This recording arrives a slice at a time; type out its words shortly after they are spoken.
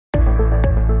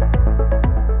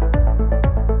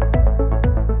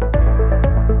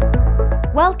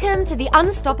Welcome to the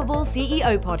Unstoppable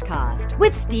CEO podcast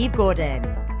with Steve Gordon.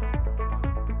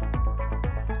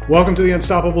 Welcome to the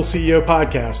Unstoppable CEO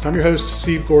podcast. I'm your host,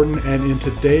 Steve Gordon, and in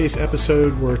today's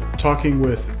episode, we're talking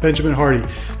with Benjamin Hardy.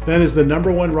 Ben is the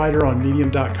 #1 writer on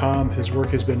Medium.com. His work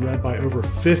has been read by over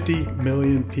 50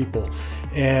 million people,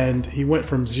 and he went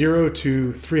from 0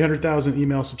 to 300,000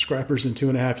 email subscribers in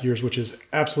 2.5 years, which is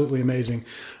absolutely amazing.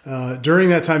 During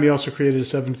that time, he also created a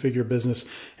 7-figure business,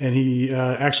 and he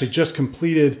actually just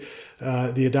completed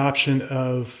the adoption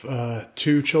of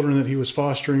 2 children that he was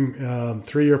fostering,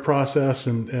 3-year process.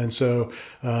 And so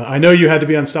I know you had to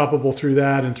be unstoppable through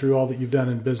that and through all that you've done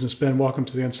in business. Ben, welcome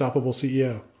to the Unstoppable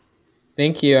CEO.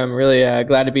 Thank you. I'm really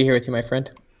glad to be here with you, my friend.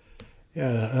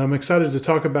 Yeah, I'm excited to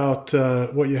talk about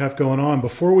what you have going on.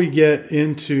 Before we get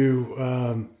into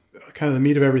kind of the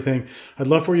meat of everything, I'd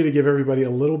love for you to give everybody a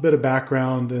little bit of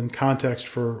background and context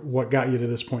for what got you to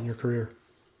this point in your career.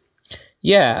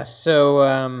 Yeah, so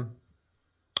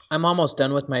I'm almost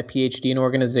done with my PhD in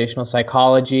organizational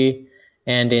psychology.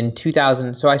 And in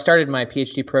 2000, so I started my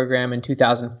PhD program in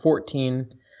 2014.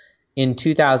 In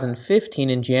 2015,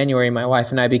 in January, my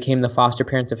wife and I became the foster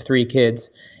parents of 3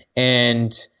 kids.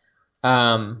 And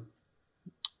that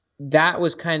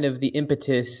was kind of the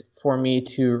impetus for me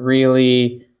to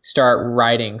really start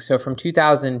writing. So from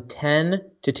 2010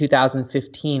 to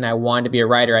 2015, I wanted to be a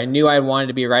writer. I knew I wanted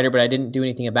to be a writer, but I didn't do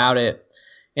anything about it.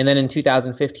 And then in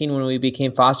 2015, when we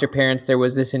became foster parents, there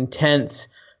was this intense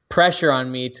pressure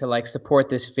on me to support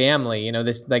this family. You know,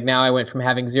 now I went from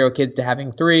having 0 kids to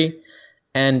having 3.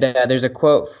 And there's a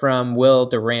quote from Will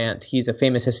Durant. He's a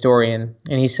famous historian,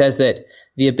 and he says that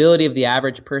the ability of the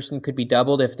average person could be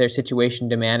doubled if their situation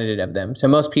demanded it of them. So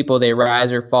most people, they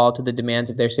rise or fall to the demands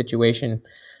of their situation.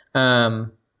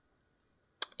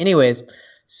 Anyways,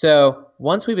 so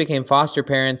once we became foster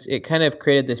parents, it kind of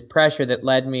created this pressure that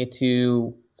led me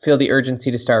to feel the urgency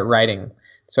to start writing.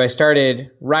 So I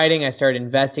started writing, I started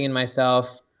investing in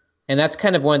myself. And that's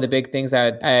kind of one of the big things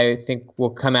I think will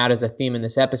come out as a theme in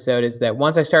this episode, is that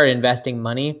once I started investing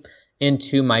money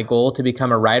into my goal to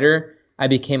become a writer, I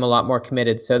became a lot more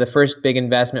committed. So the first big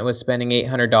investment was spending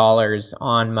 $800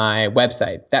 on my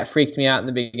website. That freaked me out in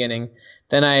the beginning.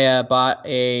 Then I bought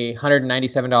a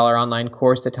 $197 online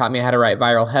course that taught me how to write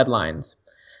viral headlines.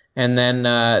 And then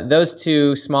those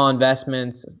 2 small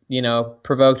investments,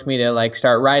 provoked me to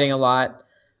start writing a lot.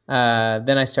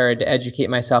 Then I started to educate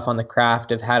myself on the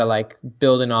craft of how to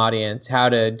build an audience, how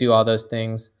to do all those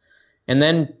things. And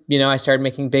then, I started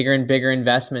making bigger and bigger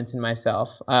investments in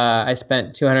myself. I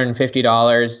spent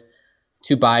 $250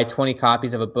 to buy 20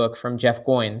 copies of a book from Jeff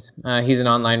Goins. He's an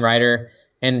online writer.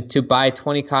 And to buy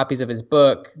 20 copies of his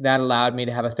book, that allowed me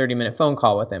to have a 30-minute phone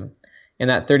call with him. And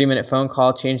that 30-minute phone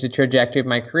call changed the trajectory of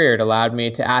my career. It allowed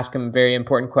me to ask him very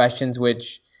important questions,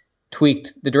 which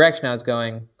tweaked the direction I was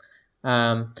going.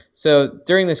 So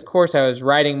during this course, I was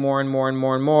writing more and more and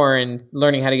more and more and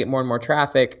learning how to get more and more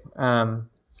traffic. And,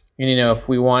 if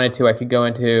we wanted to, I could go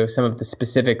into some of the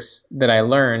specifics that I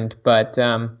learned, but,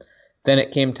 then it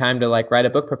came time to write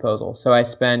a book proposal. So I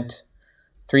spent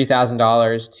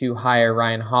 $3,000 to hire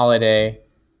Ryan Holiday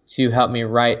to help me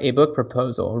write a book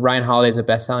proposal. Ryan Holiday is a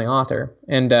best-selling author.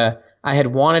 And, I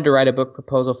had wanted to write a book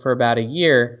proposal for about a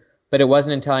year, but it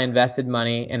wasn't until I invested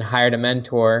money and hired a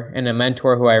mentor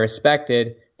who I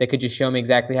respected that could just show me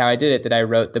exactly how I did it that I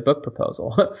wrote the book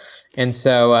proposal. And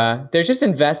so there's just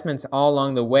investments all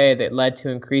along the way that led to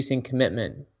increasing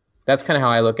commitment. That's kind of how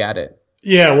I look at it.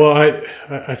 Yeah, well,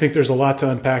 I think there's a lot to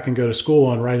unpack and go to school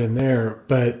on right in there.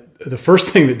 But the first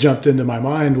thing that jumped into my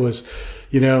mind was,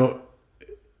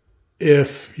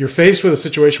 if you're faced with a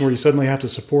situation where you suddenly have to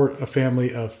support a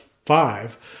family of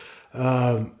 5,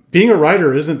 being a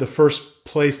writer isn't the first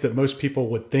place that most people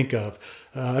would think of.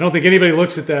 I don't think anybody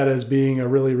looks at that as being a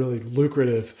really, really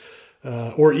lucrative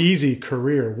or easy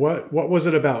career. What was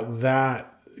it about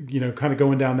that, kind of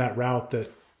going down that route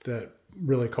that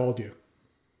really called you?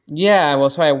 Yeah, well,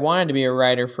 so I wanted to be a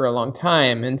writer for a long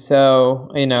time. And so,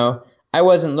 I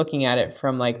wasn't looking at it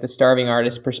from the starving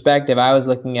artist perspective. I was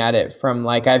looking at it from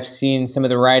I've seen some of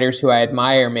the writers who I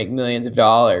admire make millions of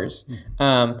dollars.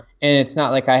 And it's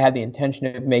not like I had the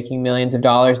intention of making millions of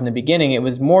dollars in the beginning. It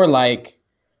was more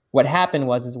what happened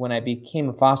was when I became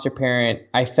a foster parent,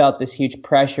 I felt this huge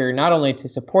pressure, not only to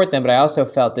support them, but I also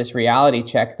felt this reality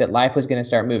check that life was going to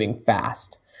start moving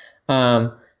fast.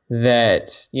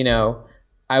 That,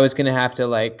 I was going to have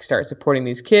to start supporting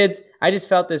these kids. I just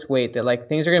felt this weight that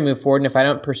things are going to move forward. And if I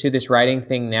don't pursue this writing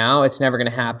thing now, it's never going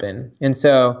to happen. And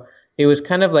so it was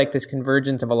kind of this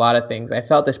convergence of a lot of things. I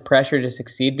felt this pressure to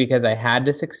succeed because I had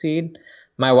to succeed.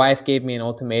 My wife gave me an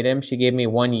ultimatum. She gave me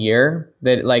 1 year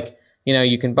that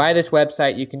you can buy this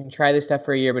website, you can try this stuff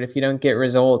for a year, but if you don't get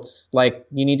results, like,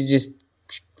 you need to just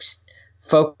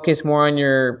focus more on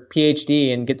your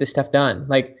PhD and get this stuff done.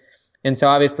 Like, and so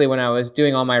obviously when I was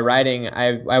doing all my writing,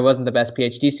 I wasn't the best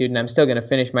PhD student. I'm still going to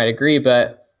finish my degree,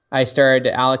 but I started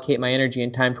to allocate my energy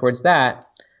and time towards that.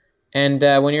 And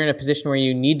when you're in a position where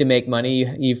you need to make money,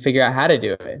 you figure out how to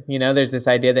do it. There's this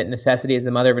idea that necessity is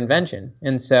the mother of invention.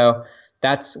 And so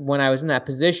that's when I was in that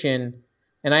position.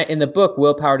 And in the book,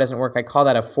 Willpower Doesn't Work, I call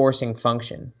that a forcing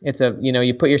function. It's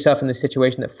you put yourself in the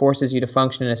situation that forces you to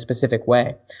function in a specific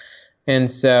way. And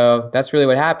so that's really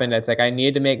what happened. It's like I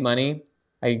needed to make money.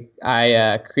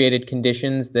 I created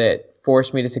conditions that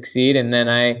forced me to succeed, and then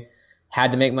I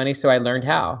had to make money, so I learned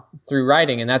how through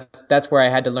writing, and that's where I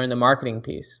had to learn the marketing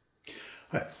piece.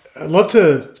 I'd love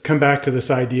to come back to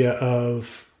this idea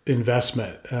of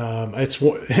investment. It's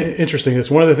interesting.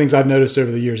 It's one of the things I've noticed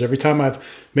over the years. Every time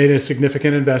I've made a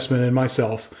significant investment in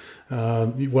myself,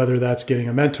 whether that's getting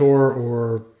a mentor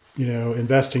or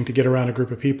investing to get around a group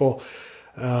of people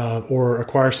or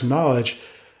acquire some knowledge,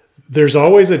 there's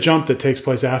always a jump that takes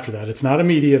place after that. It's not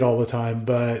immediate all the time,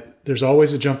 but there's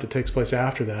always a jump that takes place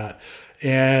after that.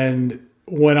 And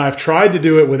when I've tried to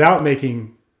do it without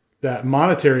making that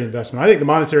monetary investment, I think the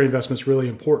monetary investment is really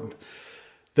important.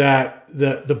 That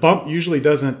the bump usually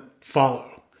doesn't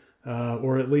follow,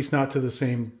 or at least not to the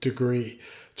same degree.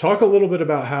 Talk a little bit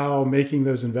about how making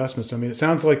those investments. I mean, it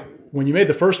sounds like when you made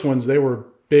the first ones, they were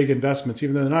big investments,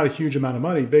 even though they're not a huge amount of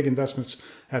money, big investments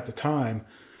at the time.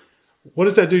 What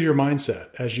does that do to your mindset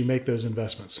as you make those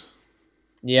investments?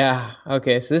 Yeah.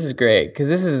 Okay. So this is great because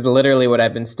this is literally what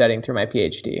I've been studying through my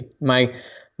PhD.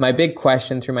 My big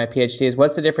question through my PhD is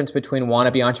what's the difference between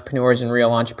wannabe entrepreneurs and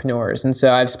real entrepreneurs? And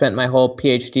so I've spent my whole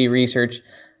PhD research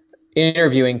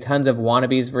interviewing tons of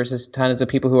wannabes versus tons of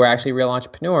people who are actually real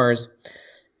entrepreneurs.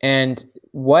 And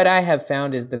what I have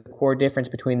found is the core difference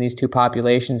between these two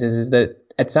populations is that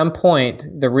at some point,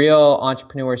 the real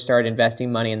entrepreneurs started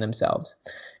investing money in themselves.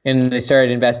 And they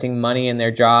started investing money in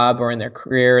their job or in their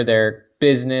career, their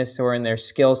business, or in their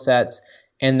skill sets.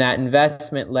 And that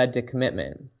investment led to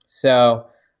commitment. So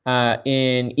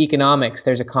in economics,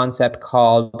 there's a concept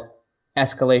called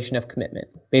escalation of commitment.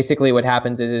 Basically, what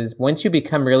happens is once you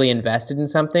become really invested in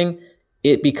something,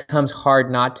 it becomes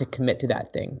hard not to commit to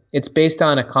that thing. It's based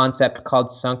on a concept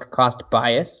called sunk cost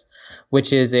bias,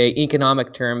 which is an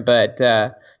economic term. But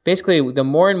basically, the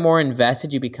more and more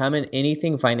invested you become in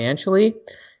anything financially,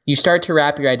 you start to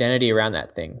wrap your identity around that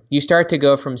thing. You start to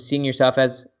go from seeing yourself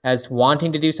as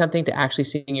wanting to do something to actually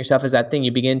seeing yourself as that thing.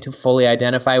 You begin to fully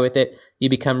identify with it. You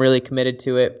become really committed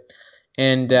to it.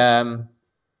 And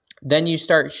then you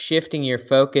start shifting your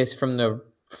focus from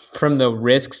the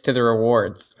risks to the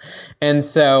rewards. And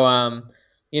so,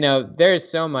 there's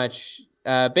so much.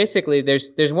 Basically,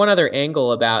 there's one other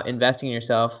angle about investing in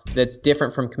yourself that's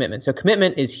different from commitment. So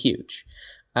commitment is huge.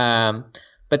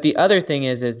 But the other thing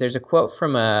is there's a quote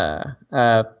from a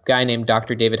guy named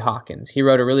Dr. David Hawkins. He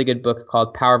wrote a really good book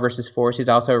called Power versus Force. He's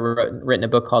also written a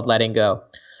book called Letting Go.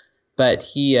 But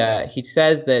he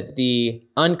says that the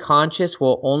unconscious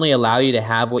will only allow you to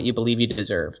have what you believe you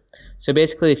deserve. So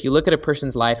basically, if you look at a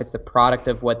person's life, it's the product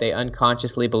of what they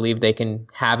unconsciously believe they can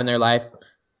have in their life,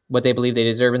 what they believe they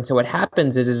deserve. And so what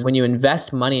happens is when you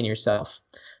invest money in yourself,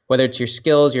 whether it's your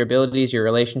skills, your abilities, your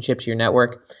relationships, your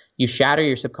network, you shatter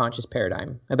your subconscious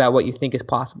paradigm about what you think is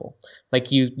possible.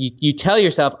 Like you tell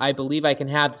yourself, I believe I can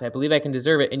have this, I believe I can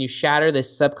deserve it, and you shatter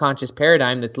this subconscious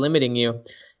paradigm that's limiting you,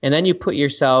 and then you put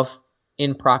yourself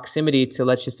in proximity to,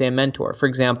 let's just say, a mentor. For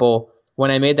example,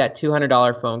 when I made that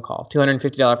 $250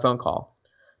 phone call,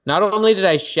 not only did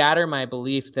I shatter my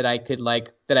belief that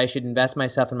I should invest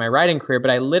myself in my writing career,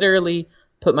 but I literally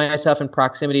put myself in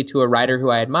proximity to a writer who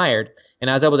I admired, and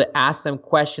I was able to ask them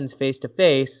questions face to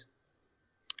face.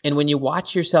 And when you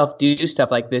watch yourself do stuff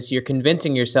like this, you're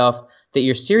convincing yourself that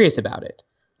you're serious about it.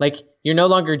 Like, you're no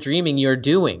longer dreaming, you're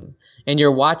doing. And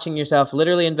you're watching yourself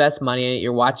literally invest money in it.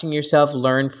 You're watching yourself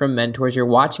learn from mentors. You're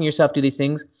watching yourself do these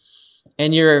things.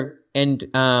 And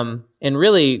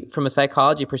really, from a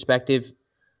psychology perspective,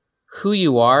 who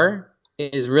you are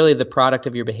is really the product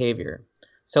of your behavior.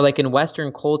 So like in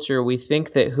Western culture, we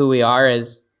think that who we are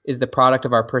is the product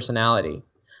of our personality.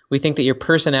 We think that your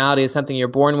personality is something you're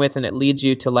born with and it leads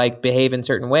you to behave in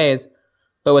certain ways.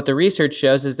 But what the research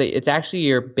shows is that it's actually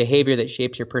your behavior that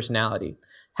shapes your personality.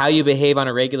 How you behave on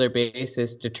a regular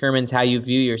basis determines how you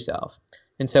view yourself.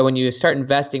 And so when you start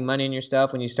investing money in your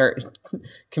stuff, when you start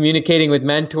communicating with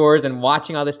mentors and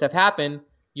watching all this stuff happen,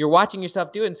 you're watching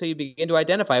yourself do it. And so you begin to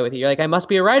identify with it. You're like, I must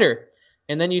be a writer.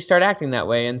 And then you start acting that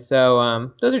way. And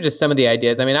so those are just some of the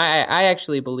ideas. I mean, I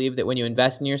actually believe that when you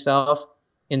invest in yourself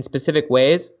in specific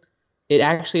ways, it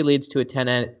actually leads to a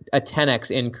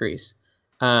 10x increase.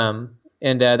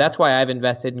 That's why I've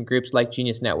invested in groups like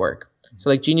Genius Network. So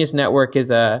like Genius Network is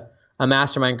a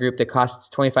mastermind group that costs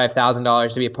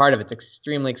 $25,000 to be a part of. It's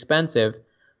extremely expensive.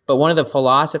 But one of the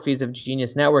philosophies of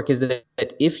Genius Network is that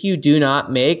if you do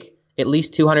not make at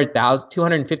least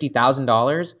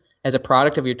 $250,000 as a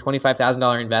product of your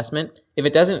 $25,000 investment, if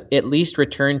it doesn't at least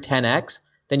return 10x,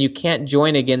 then you can't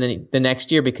join again the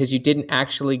next year because you didn't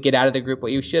actually get out of the group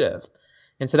what you should have.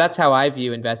 And so that's how I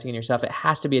view investing in yourself. It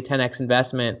has to be a 10x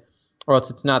investment, or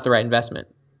else it's not the right investment.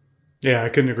 Yeah, I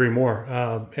couldn't agree more.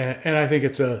 And I think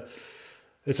it's a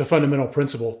fundamental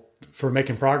principle for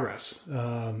making progress.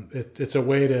 It's a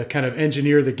way to kind of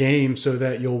engineer the game so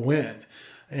that you'll win.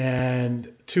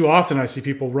 And too often I see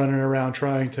people running around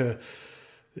trying to,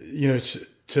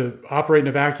 to operate in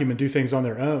a vacuum and do things on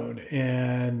their own.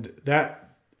 And that,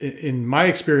 in my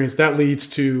experience, that leads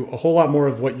to a whole lot more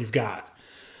of what you've got.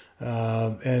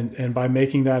 And by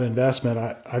making that investment,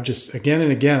 I've just again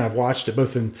and again, I've watched it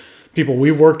both in people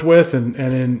we've worked with and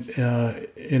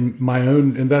in my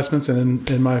own investments and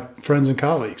in my friends and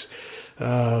colleagues.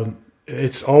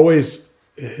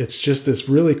 It's just this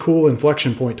really cool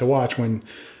inflection point to watch when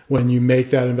you make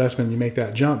that investment, you make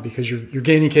that jump, because you're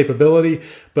gaining capability,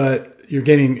 but you're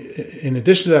gaining, in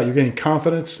addition to that, you're gaining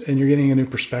confidence and you're getting a new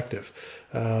perspective.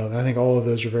 I think all of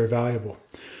those are very valuable.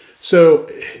 So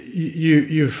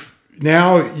you've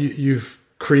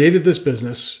created this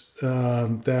business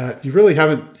that you really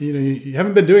haven't, you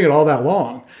haven't been doing it all that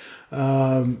long.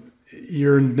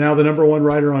 You're now the number one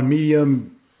writer on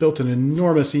Medium, built an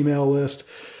enormous email list.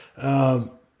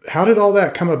 How did all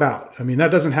that come about? I mean,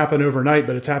 that doesn't happen overnight,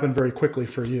 but it's happened very quickly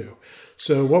for you.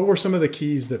 So what were some of the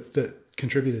keys that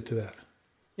contributed to that?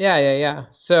 Yeah.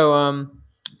 So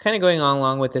kind of going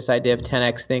along with this idea of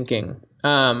 10x thinking.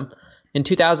 In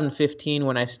 2015,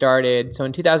 when I started, so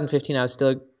in 2015, I was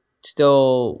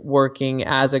still working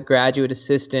as a graduate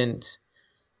assistant,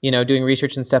 doing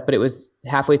research and stuff, but it was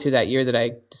halfway through that year that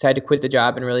I decided to quit the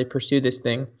job and really pursue this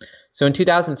thing. So in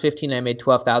 2015, I made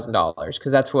 $12,000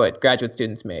 because that's what graduate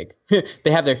students make.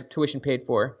 They have their tuition paid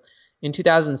for. In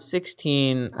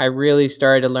 2016, I really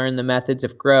started to learn the methods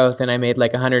of growth, and I made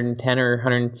like $110,000 or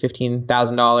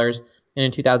 $115,000. And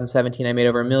in 2017, I made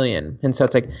over $1 million. And so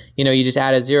it's like, you just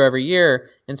add a zero every year.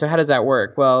 And so how does that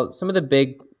work? Well, some of the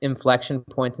big inflection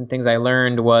points and things I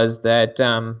learned was that,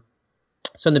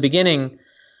 so in the beginning,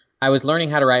 I was learning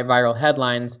how to write viral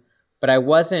headlines, but I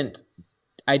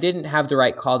didn't have the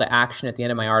right call to action at the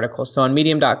end of my article. So on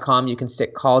medium.com, you can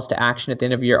stick calls to action at the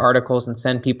end of your articles and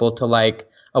send people to like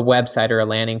a website or a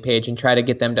landing page and try to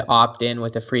get them to opt in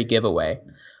with a free giveaway.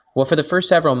 Well, for the first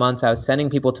several months, I was sending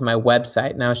people to my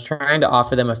website and I was trying to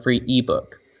offer them a free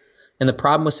ebook. And the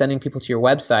problem with sending people to your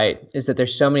website is that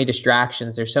there's so many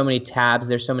distractions, there's so many tabs,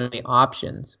 there's so many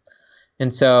options.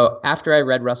 And so after I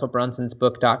read Russell Brunson's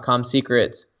book, .com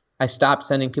Secrets, I stopped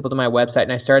sending people to my website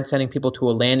and I started sending people to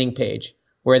a landing page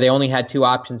where they only had two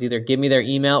options, either give me their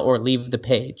email or leave the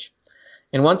page.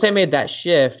 And once I made that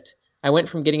shift, I went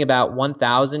from getting about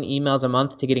 1,000 emails a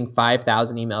month to getting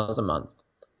 5,000 emails a month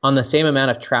on the same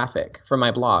amount of traffic for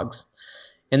my blogs.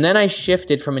 And then I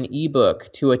shifted from an ebook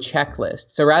to a checklist.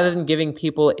 So rather than giving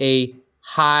people a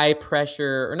high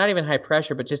pressure, or not even high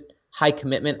pressure, but just high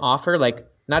commitment offer, like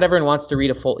not everyone wants to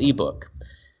read a full ebook.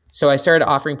 So I started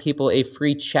offering people a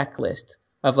free checklist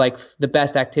of like the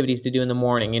best activities to do in the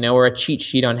morning, or a cheat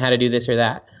sheet on how to do this or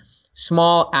that.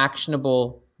 Small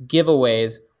actionable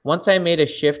giveaways. Once I made a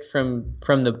shift from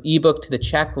the ebook to the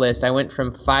checklist, I went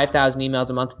from 5,000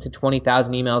 emails a month to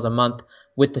 20,000 emails a month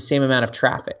with the same amount of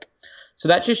traffic. So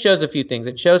that just shows a few things.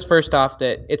 It shows first off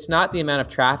that it's not the amount of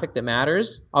traffic that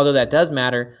matters, although that does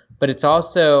matter, but it's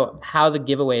also how the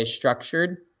giveaway is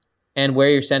structured and where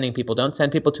you're sending people. Don't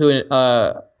send people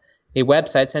to a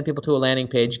website, send people to a landing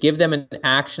page. Give them an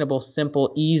actionable,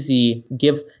 simple, easy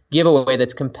giveaway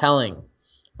that's compelling.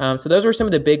 So those were some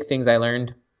of the big things I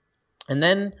learned. And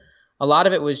then a lot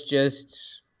of it was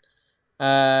just,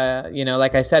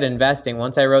 like I said, investing.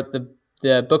 Once I wrote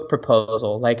the book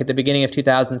proposal, like at the beginning of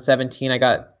 2017, I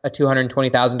got a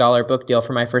 $220,000 book deal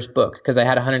for my first book because I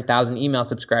had 100,000 email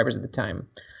subscribers at the time.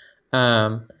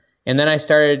 And then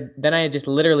I just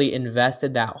literally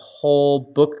invested that whole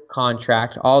book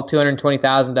contract, all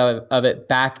 220,000 of it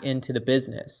back into the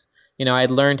business.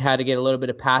 I'd learned how to get a little bit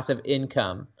of passive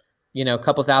income, a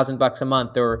couple $1,000 a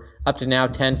month, or up to now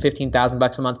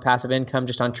 $10,000-$15,000 a month passive income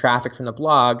just on traffic from the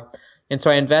blog. And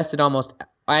so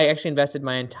I actually invested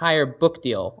my entire book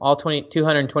deal, all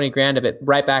 220 grand of it,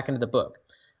 right back into the book.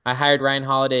 I hired Ryan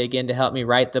Holiday again to help me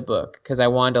write the book because I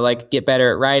wanted to get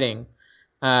better at writing.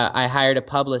 I hired a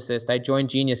publicist. I joined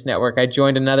Genius Network. I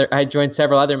joined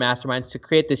several other masterminds to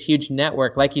create this huge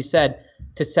network, like you said,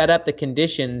 to set up the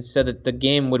conditions so that the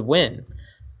game would win.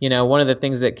 One of the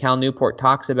things that Cal Newport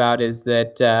talks about is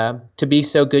that to be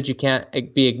so good you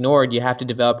can't be ignored, you have to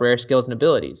develop rare skills and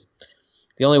abilities.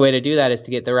 The only way to do that is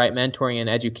to get the right mentoring and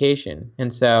education.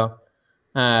 And so,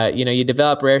 you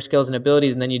develop rare skills and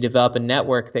abilities, and then you develop a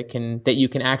network that you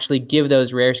can actually give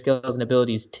those rare skills and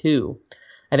abilities to.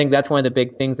 I think that's one of the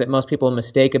big things that most people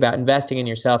mistake about investing in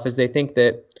yourself is they think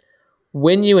that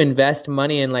when you invest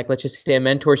money in, like, let's just say a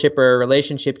mentorship or a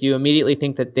relationship, you immediately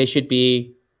think that they should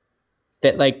be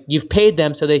that, like, you've paid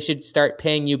them, so they should start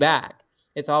paying you back.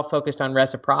 It's all focused on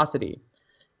reciprocity.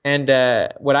 And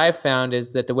what I've found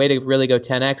is that the way to really go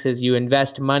 10x is you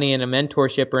invest money in a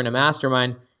mentorship or in a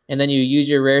mastermind, and then you use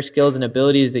your rare skills and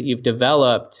abilities that you've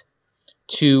developed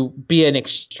to be an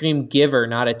extreme giver,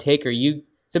 not a taker.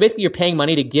 So basically you're paying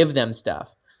money to give them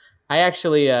stuff. I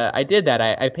actually I did that.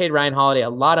 I paid Ryan Holiday a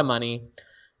lot of money,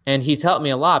 and he's helped me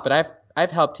a lot, but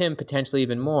I've helped him potentially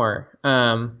even more.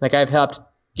 Like, I've helped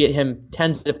get him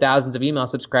tens of thousands of email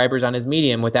subscribers on his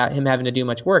Medium without him having to do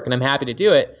much work, and I'm happy to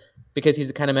do it because he's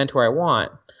the kind of mentor I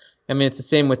want. I mean, it's the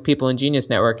same with people in Genius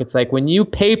Network. It's like when you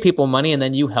pay people money and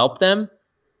then you help them,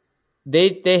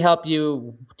 they help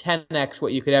you 10x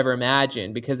what you could ever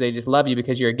imagine because they just love you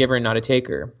because you're a giver and not a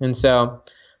taker. And so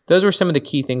those were some of the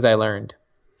key things I learned.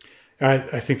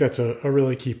 I think that's a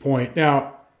really key point.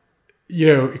 Now,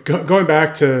 going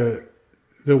back to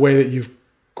the way that you've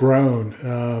grown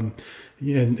and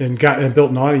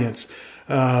built an audience,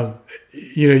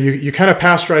 you kind of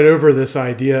passed right over this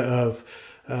idea of,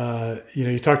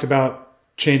 you talked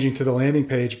about changing to the landing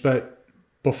page, but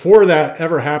before that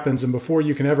ever happens and before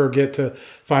you can ever get to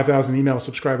 5,000 email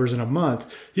subscribers in a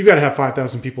month, you've got to have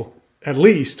 5,000 people at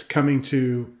least coming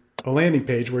to a landing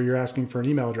page where you're asking for an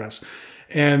email address.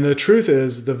 And the truth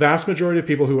is, the vast majority of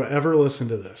people who ever listen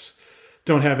to this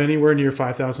don't have anywhere near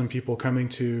 5,000 people coming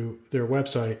to their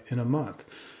website in a month.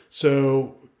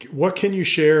 So what can you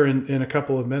share in a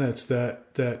couple of minutes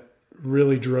that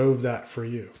really drove that for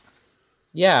you?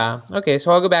 Yeah. Okay.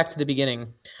 So I'll go back to the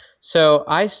beginning. So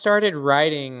I started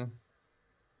writing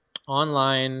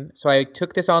online. So I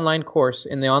took this online course,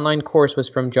 and the online course was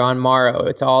from John Morrow.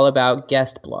 It's all about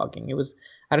guest blogging.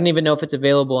 I don't even know if it's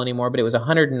available anymore, but it was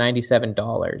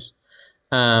 $197.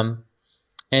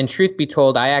 And truth be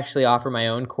told, I actually offer my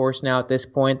own course now at this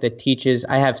point that teaches,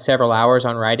 I have several hours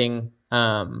on writing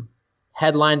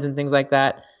headlines and things like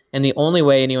that. And the only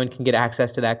way anyone can get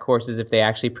access to that course is if they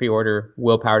actually pre-order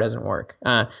Willpower Doesn't Work.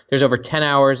 There's over 10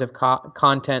 hours of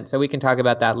content, so we can talk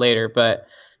about that later. But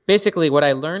basically what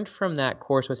I learned from that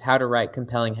course was how to write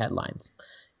compelling headlines.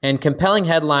 And compelling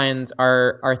headlines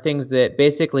are things that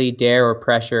basically dare or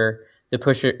pressure the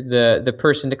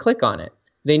person to click on it.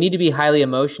 They need to be highly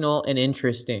emotional and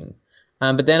interesting.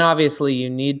 But then obviously you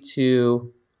need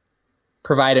to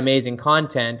provide amazing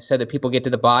content so that people get to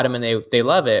the bottom and they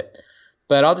love it.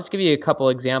 But I'll just give you a couple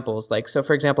examples. So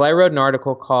for example, I wrote an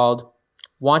article called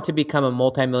 "Want to Become a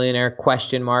Multimillionaire? ?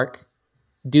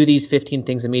 Do these 15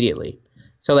 things immediately."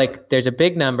 So there's a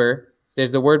big number,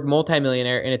 there's the word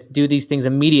multimillionaire, and it's do these things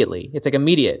immediately. It's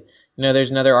immediate.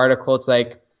 There's another article, it's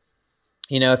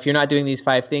if you're not doing these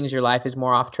 5 things, your life is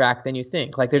more off track than you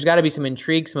think. There's got to be some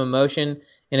intrigue, some emotion,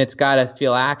 and it's got to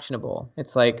feel actionable.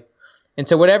 And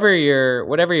so whatever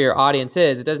your audience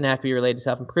is, it doesn't have to be related to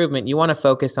self-improvement. You want to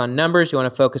focus on numbers, you want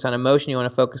to focus on emotion, you want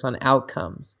to focus on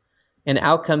outcomes. And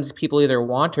outcomes people either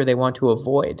want or they want to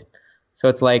avoid. So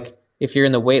it's if you're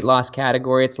in the weight loss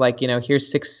category, it's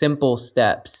here's 6 simple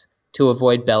steps to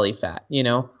avoid belly fat,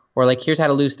 or here's how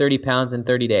to lose 30 pounds in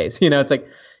 30 days.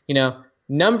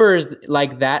 Numbers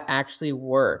like that actually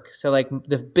work. So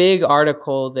the big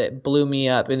article that blew me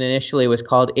up and initially was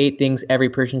called 8 Things Every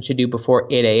Person Should Do Before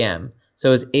 8 a.m. So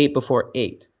it was 8 before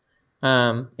 8.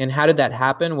 And how did that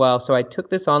happen? Well, so I took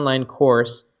this online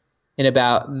course in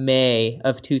about May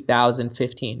of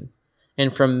 2015.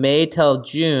 And from May till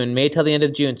the end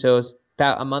of June, so it was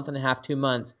about a month and a half, 2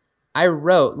 months, I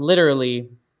wrote literally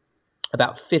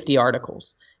about 50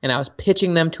 articles, and I was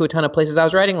pitching them to a ton of places. I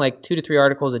was writing 2 to 3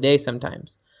 articles a day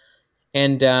sometimes.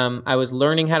 And I was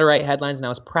learning how to write headlines, and I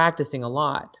was practicing a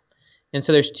lot. And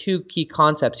so there's 2 key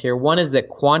concepts here. One is that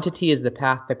quantity is the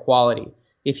path to quality.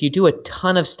 If you do a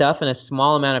ton of stuff in a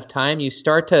small amount of time, you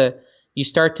start to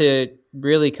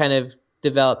really kind of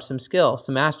develop some skill,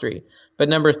 some mastery. But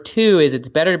number 2 is it's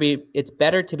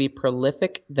better to be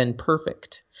prolific than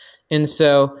perfect. And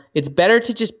so it's better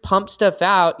to just pump stuff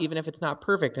out even if it's not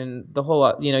perfect. And the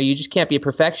whole, you just can't be a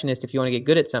perfectionist if you want to get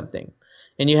good at something.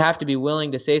 And you have to be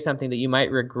willing to say something that you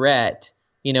might regret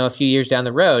a few years down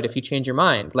the road if you change your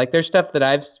mind. Like there's stuff that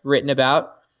I've written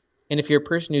about, and if you're a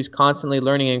person who's constantly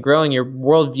learning and growing, your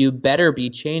worldview better be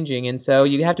changing. And so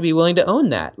you have to be willing to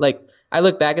own that. Like I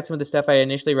look back at some of the stuff I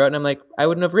initially wrote and I'm like, I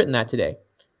wouldn't have written that today.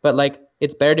 But like,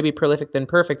 it's better to be prolific than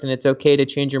perfect, and it's okay to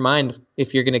change your mind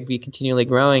if you're going to be continually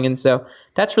growing. And so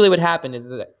that's really what happened, is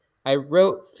that I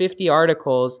wrote 50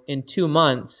 articles in 2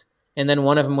 months, and then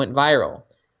one of them went viral.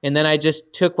 And then I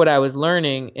just took what I was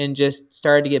learning and just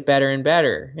started to get better and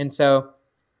better. And so,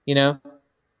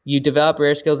 you develop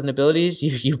rare skills and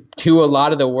abilities, you do a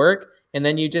lot of the work, and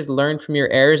then you just learn from your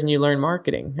errors and you learn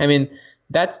marketing. I mean,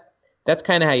 that's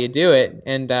kind of how you do it.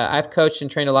 And I've coached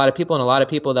and trained a lot of people, and a lot of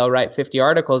people, they'll write 50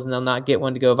 articles and they'll not get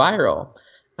one to go viral.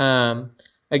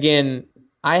 Again,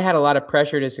 I had a lot of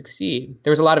pressure to succeed.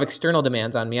 There was a lot of external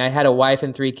demands on me. I had a wife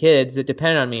and 3 kids that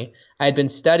depended on me. I had been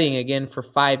studying again for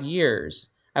 5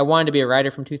 years. I wanted to be a writer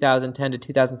from 2010 to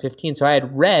 2015, so I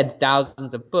had read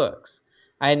thousands of books.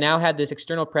 I had now had this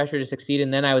external pressure to succeed,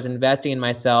 and then I was investing in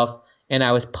myself, and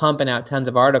I was pumping out tons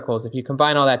of articles. If you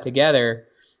combine all that together,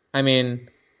 I mean,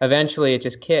 eventually it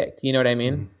just kicked. You know what I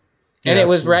mean? Yeah, and it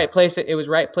was right place. It was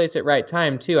right place at right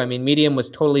time too. I mean, Medium was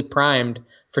totally primed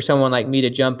for someone like me to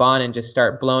jump on and just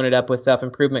start blowing it up with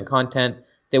self-improvement content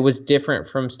that was different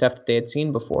from stuff that they had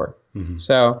seen before. Mm-hmm.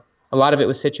 So a lot of it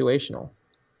was situational.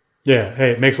 Yeah.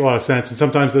 Hey, it makes a lot of sense. And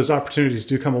sometimes those opportunities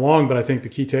do come along, but I think the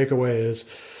key takeaway is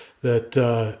that,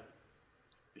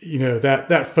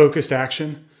 that focused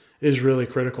action is really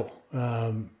critical.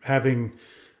 Having,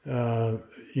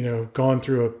 gone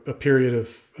through a period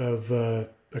of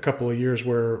a couple of years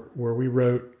where we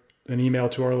wrote an email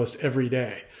to our list every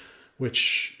day,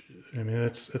 which, I mean,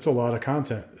 that's a lot of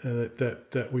content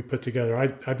that we put together.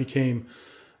 I became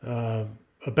a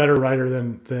better writer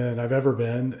than I've ever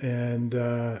been, and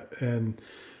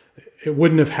it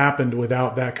wouldn't have happened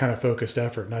without that kind of focused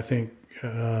effort. And I think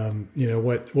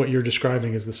what you're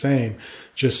describing is the same.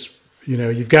 Just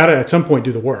you've got to at some point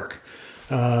do the work,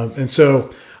 and so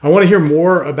I want to hear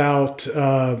more about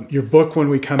your book when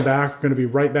we come back. We're going to be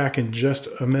right back in just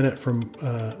a minute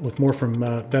with more from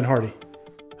Ben Hardy.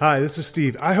 Hi, this is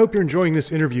Steve. I hope you're enjoying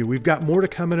this interview. We've got more to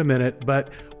come in a minute, but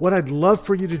what I'd love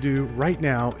for you to do right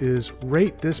now is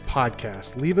rate this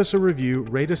podcast. Leave us a review,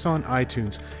 rate us on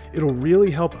iTunes. It'll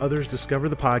really help others discover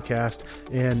the podcast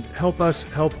and help us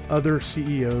help other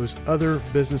CEOs, other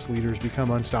business leaders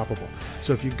become unstoppable.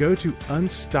 So if you go to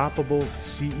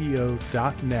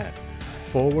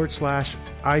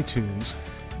unstoppableceo.net/iTunes,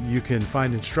 you can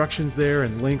find instructions there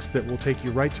and links that will take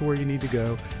you right to where you need to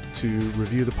go to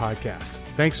review the podcast.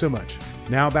 Thanks so much.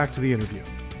 Now back to the interview.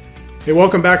 Hey,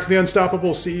 welcome back to the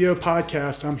Unstoppable CEO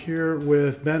podcast. I'm here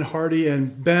with Ben Hardy.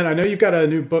 And Ben, I know you've got a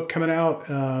new book coming out,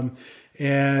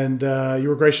 and you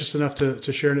were gracious enough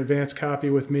to share an advance copy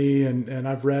with me, and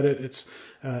I've read it. It's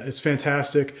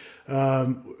fantastic.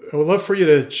 I would love for you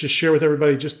to just share with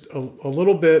everybody just a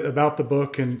little bit about the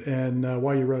book and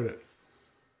why you wrote it.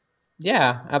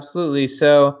 Yeah, absolutely.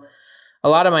 So a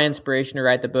lot of my inspiration to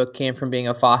write the book came from being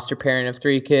a foster parent of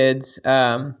 3 kids,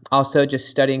 also just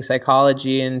studying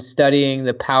psychology and studying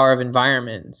the power of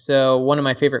environment. So one of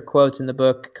my favorite quotes in the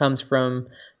book comes from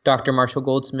Dr. Marshall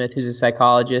Goldsmith, who's a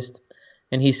psychologist,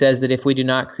 and he says that if we do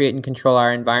not create and control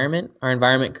our environment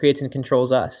creates and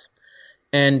controls us.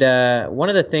 And one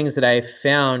of the things that I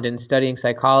found in studying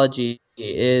psychology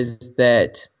is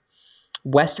that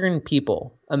Western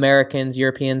people, Americans,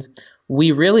 Europeans,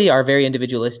 we really are very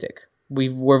individualistic.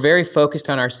 We're very focused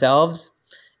on ourselves,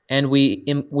 and we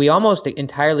almost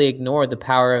entirely ignore the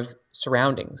power of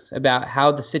surroundings, about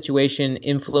how the situation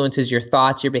influences your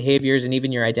thoughts, your behaviors, and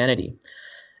even your identity.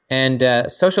 And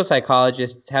social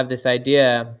psychologists have this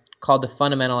idea called the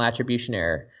fundamental attribution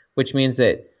error, which means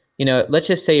that, let's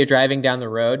just say you're driving down the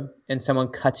road and someone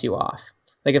cuts you off.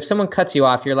 Like if someone cuts you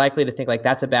off, you're likely to think like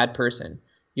that's a bad person.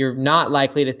 You're not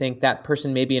likely to think that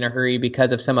person may be in a hurry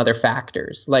because of some other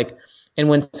factors. And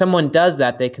when someone does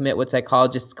that, they commit what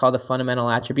psychologists call the fundamental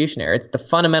attribution error. It's the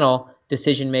fundamental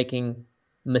decision-making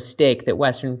mistake that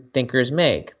Western thinkers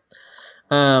make.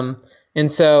 And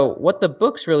so what the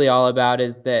book's really all about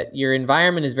is that your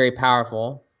environment is very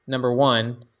powerful. Number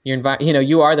one, you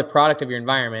are the product of your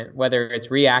environment, whether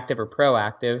it's reactive or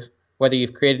proactive, whether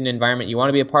you've created an environment you want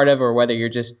to be a part of or whether you're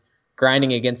just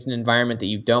grinding against an environment that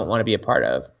you don't want to be a part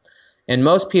of. And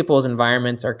most people's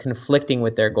environments are conflicting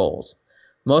with their goals.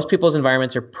 Most people's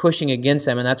environments are pushing against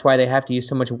them, and that's why they have to use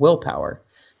so much willpower.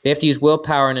 They have to use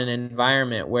willpower in an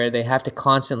environment where they have to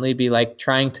constantly be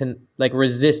trying to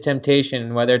resist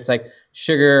temptation, whether it's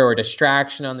sugar or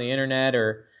distraction on the internet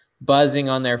or buzzing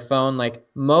on their phone.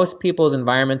 Most people's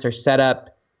environments are set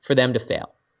up for them to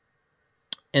fail.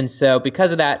 And so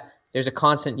because of that, there's a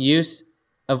constant use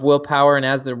of willpower. And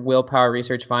as the willpower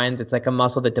research finds, it's like a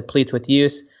muscle that depletes with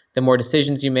use. The more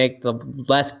decisions you make, the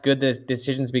less good the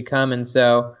decisions become. And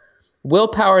so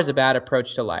willpower is a bad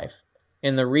approach to life.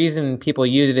 And the reason people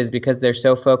use it is because they're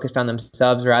so focused on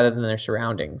themselves rather than their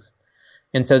surroundings.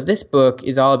 And so this book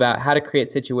is all about how to create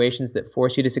situations that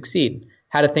force you to succeed,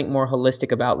 how to think more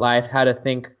holistic about life, how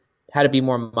to be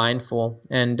more mindful.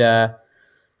 And to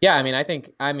me, I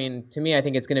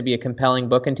think it's going to be a compelling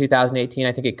book in 2018.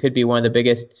 I think it could be one of the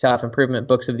biggest self-improvement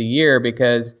books of the year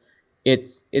because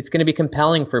it's going to be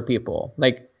compelling for people.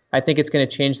 Like, I think it's going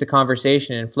to change the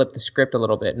conversation and flip the script a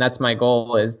little bit. And that's my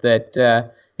goal, is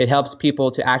that it helps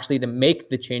people to actually to make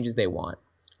the changes they want.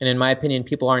 And in my opinion,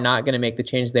 people are not going to make the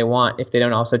change they want if they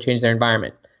don't also change their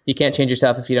environment. You can't change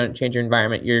yourself if you don't change your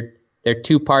environment. They're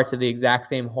two parts of the exact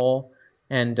same whole.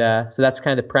 And so that's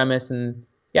kind of the premise. And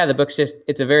yeah, the book's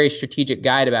it's a very strategic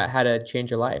guide about how to change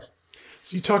your life.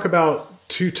 So you talk about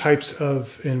two types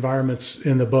of environments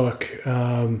in the book,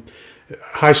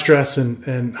 high stress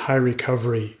and high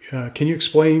recovery. Can you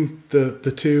explain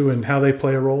the two and how they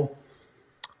play a role?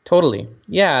 Totally.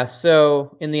 Yeah.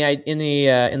 So in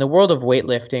the world of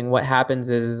weightlifting, what happens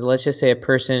is, let's just say a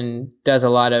person does a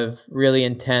lot of really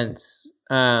intense,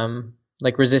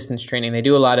 like resistance training. They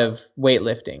do a lot of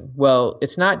weightlifting. Well,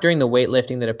 it's not during the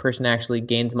weightlifting that a person actually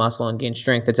gains muscle and gains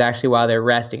strength. It's actually while they're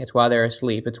resting. It's while they're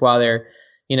asleep. It's while they're,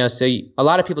 a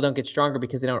lot of people don't get stronger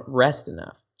because they don't rest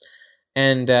enough.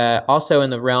 And also in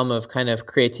the realm of kind of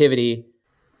creativity,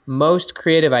 most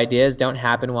creative ideas don't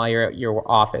happen while you're at your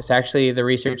office. Actually, the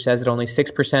research says that only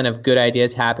 6% of good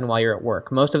ideas happen while you're at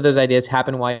work. Most of those ideas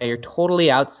happen while you're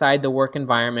totally outside the work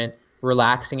environment,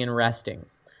 relaxing and resting.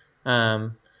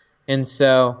 And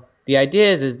so the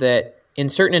idea is that in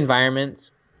certain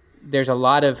environments, there's a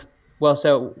lot of,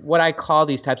 so what I call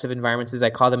these types of environments is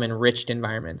I call them enriched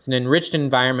environments. An enriched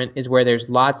environment is where there's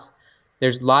lots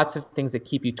of things that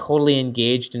keep you totally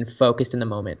engaged and focused in the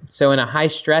moment. So in a high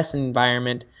stress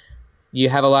environment, you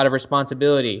have a lot of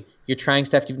responsibility. You're trying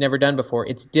stuff you've never done before.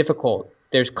 It's difficult.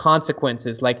 There's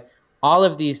consequences. Like, all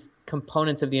of these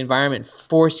components of the environment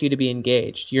force you to be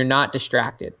engaged. You're not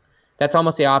distracted. That's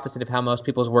almost the opposite of how most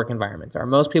people's work environments are.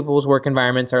 Most people's work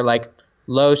environments are like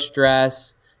low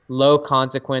stress, low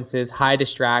consequences, high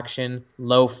distraction,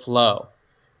 low flow.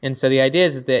 And so the idea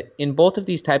is that in both of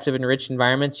these types of enriched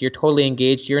environments, you're totally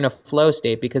engaged. You're in a flow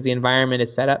state because the environment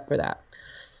is set up for that.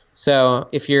 So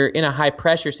if you're in a high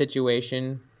pressure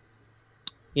situation,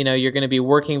 you're going to be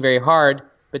working very hard,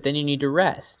 but then you need to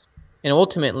rest. And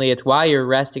ultimately, it's while you're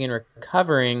resting and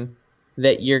recovering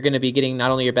that you're going to be getting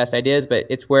not only your best ideas, but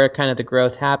it's where kind of the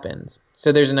growth happens.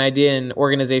 So there's an idea in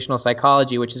organizational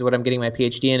psychology, which is what I'm getting my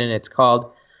PhD in, and it's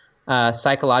called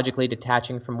psychologically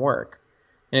detaching from work.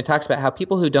 And it talks about how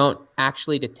people who don't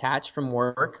actually detach from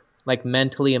work, like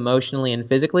mentally, emotionally, and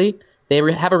physically, they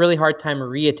have a really hard time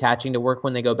reattaching to work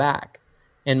when they go back.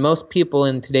 And most people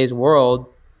in today's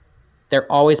world, they're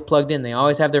always plugged in. They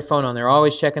always have their phone on. They're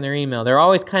always checking their email. They're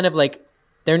always kind of like,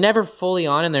 they're never fully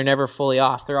on and they're never fully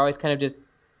off. They're always kind of just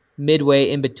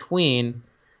midway in between.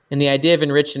 And the idea of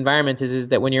enriched environments is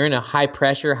that when you're in a high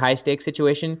pressure, high stakes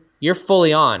situation, you're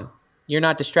fully on. You're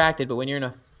not distracted. But when you're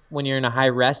in a high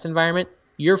rest environment,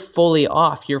 you're fully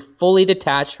off. You're fully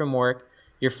detached from work.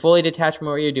 You're fully detached from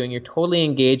what you're doing. You're totally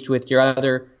engaged with your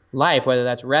other life, whether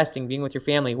that's resting, being with your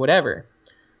family, whatever.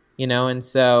 And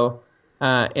so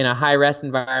in a high rest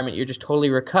environment, you're just totally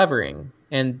recovering.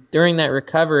 And during that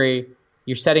recovery,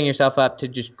 you're setting yourself up to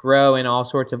just grow in all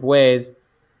sorts of ways.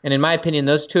 And in my opinion,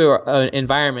 those two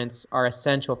environments are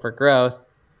essential for growth.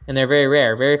 And they're very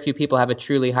rare. Very few people have a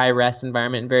truly high rest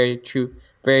environment, and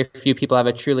very few people have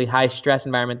a truly high stress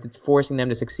environment that's forcing them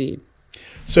to succeed.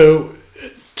 So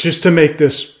just to make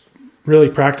this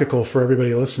really practical for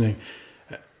everybody listening,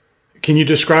 can you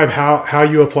describe how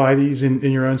you apply these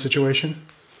in your own situation?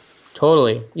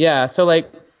 Totally. Yeah. So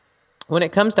like when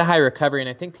it comes to high recovery, and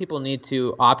I think people need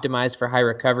to optimize for high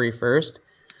recovery first,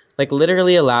 like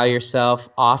literally allow yourself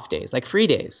off days, like free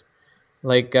days.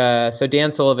 Like, so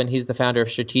Dan Sullivan, he's the founder of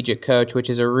Strategic Coach, which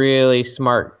is a really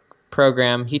smart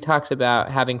program. He talks about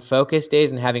having focus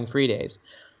days and having free days.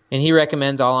 And he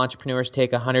recommends all entrepreneurs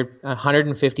take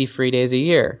 150 free days a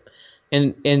year.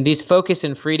 And these focus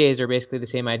and free days are basically the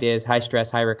same idea as high stress,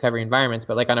 high recovery environments.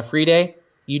 But like on a free day,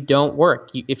 you don't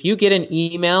work. If you get an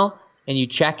email and you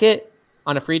check it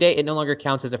on a free day, it no longer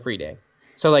counts as a free day.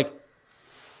 So like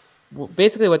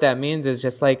basically what that means is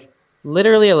just like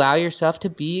literally allow yourself to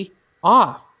be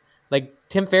off. Like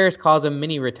Tim Ferriss calls them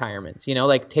mini retirements,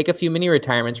 like take a few mini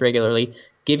retirements regularly.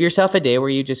 Give yourself a day where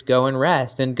you just go and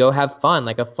rest and go have fun,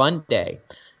 like a fun day.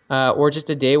 or just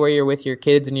a day where you're with your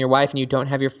kids and your wife and you don't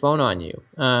have your phone on you.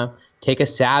 Take a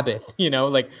Sabbath,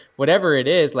 like whatever it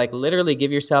is, like literally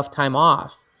give yourself time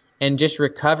off and just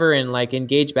recover and like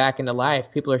engage back into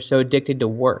life. People are so addicted to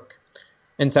work.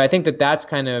 And so I think that that's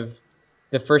kind of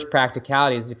the first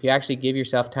practicality is if you actually give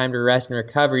yourself time to rest and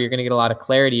recover, you're going to get a lot of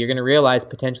clarity. You're going to realize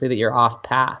potentially that you're off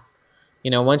path.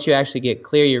 Once you actually get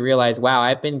clear, you realize, wow,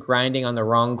 I've been grinding on the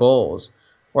wrong goals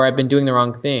or I've been doing the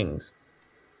wrong things.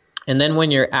 And then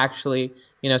when you're actually,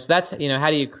 so that's, how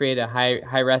do you create a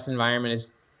high rest environment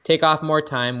is take off more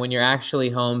time. When you're actually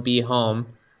home, be home.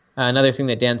 Another thing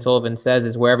that Dan Sullivan says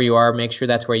is wherever you are, make sure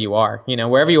that's where you are.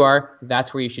 Wherever you are,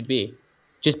 that's where you should be.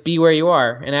 Just be where you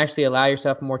are and actually allow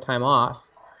yourself more time off.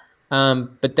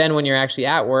 But then when you're actually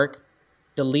at work,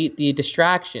 delete the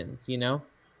distractions, do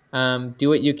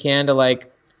what you can to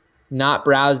like not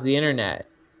browse the internet.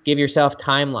 Give yourself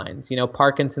timelines,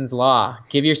 Parkinson's law.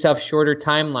 Give yourself shorter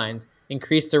timelines.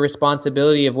 Increase the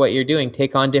responsibility of what you're doing.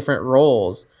 Take on different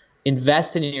roles.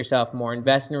 Invest in yourself more.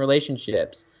 Invest in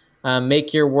relationships.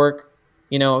 Make your work,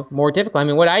 more difficult. I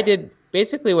mean, what I did,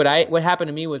 basically what happened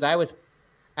to me was I was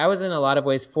in a lot of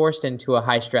ways forced into a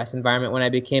high stress environment when I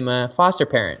became a foster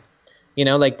parent.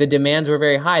 Like the demands were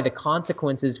very high. The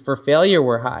consequences for failure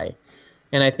were high.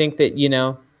 And I think that, in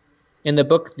the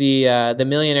book, The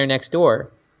Millionaire Next Door,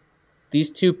 these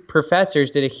two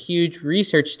professors did a huge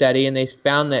research study and they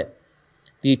found that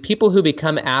the people who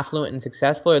become affluent and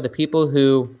successful are the people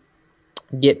who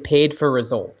get paid for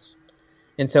results.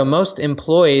 And so most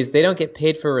employees, they don't get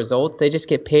paid for results. They just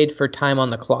get paid for time on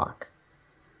the clock.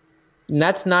 And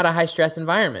that's not a high stress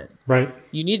environment. Right.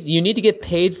 You need to get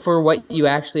paid for what you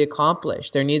actually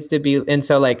accomplish. There needs to be, and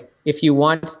so like if you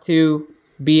want to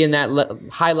be in that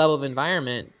high level of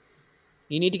environment,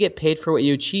 you need to get paid for what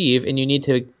you achieve, and there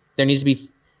needs to be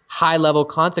high level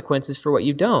consequences for what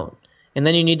you don't. And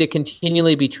then you need to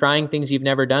continually be trying things you've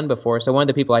never done before. So one of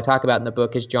the people I talk about in the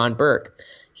book is John Burke.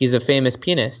 He's a famous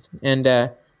pianist,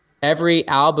 and every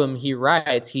album he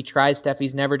writes, he tries stuff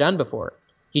he's never done before.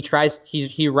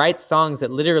 He writes songs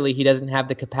that literally he doesn't have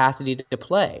the capacity to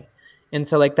play. And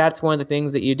so like that's one of the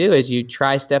things that you do is you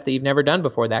try stuff that you've never done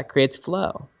before. That creates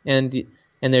flow. And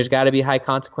there's got to be high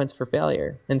consequence for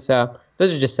failure. And so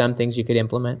those are just some things you could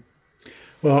implement.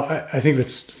 Well, I think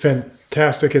that's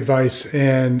fantastic advice.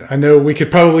 And I know we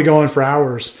could probably go on for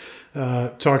hours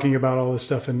talking about all this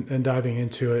stuff and diving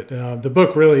into it. The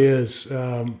book really is,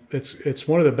 it's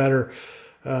one of the better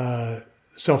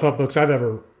self-help books I've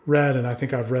ever read. And I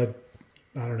think I've read,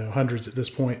 hundreds at this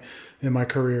point in my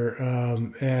career.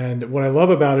 And what I love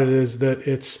about it is that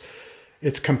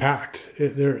it's compact.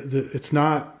 It's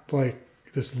not like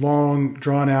this long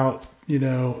drawn out,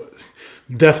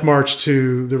 death march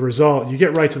to the result. You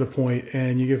get right to the point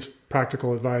and you give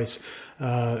practical advice.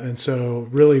 And so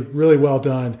really, really well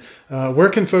done. Where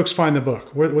can folks find the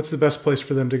book? What's the best place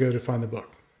for them to go to find the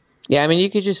book? Yeah, I mean, you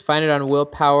could just find it on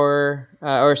Willpower,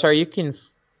 you can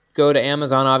go to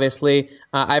Amazon, obviously.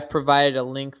 I've provided a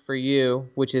link for you,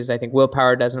 which is, I think,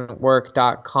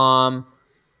 willpowerdoesn'twork.com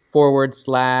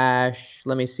 /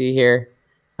 let me see here,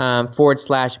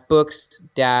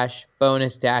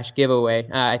 /books-bonus-giveaway.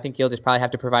 I think you'll just probably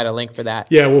have to provide a link for that.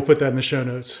 Yeah, we'll put that in the show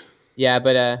notes. Yeah,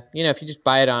 but if you just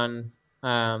buy it on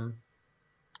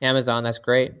Amazon, that's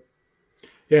great.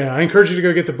 Yeah, I encourage you to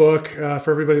go get the book.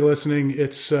 For everybody listening,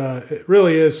 it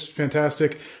really is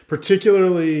fantastic,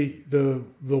 particularly the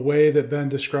way that Ben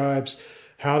describes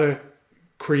how to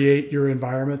create your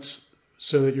environments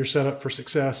so that you're set up for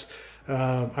success.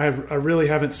 I really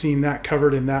haven't seen that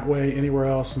covered in that way anywhere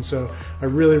else, and so I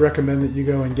really recommend that you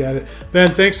go and get it. Ben,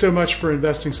 thanks so much for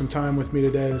investing some time with me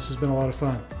today. This has been a lot of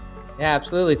fun. Yeah,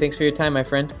 absolutely. Thanks for your time, my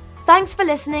friend. Thanks for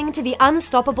listening to the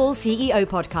Unstoppable CEO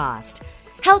podcast.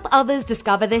 Help others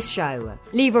discover this show.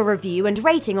 Leave a review and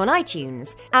rating on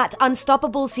iTunes at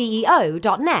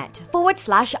unstoppableceo.net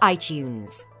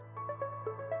 /iTunes.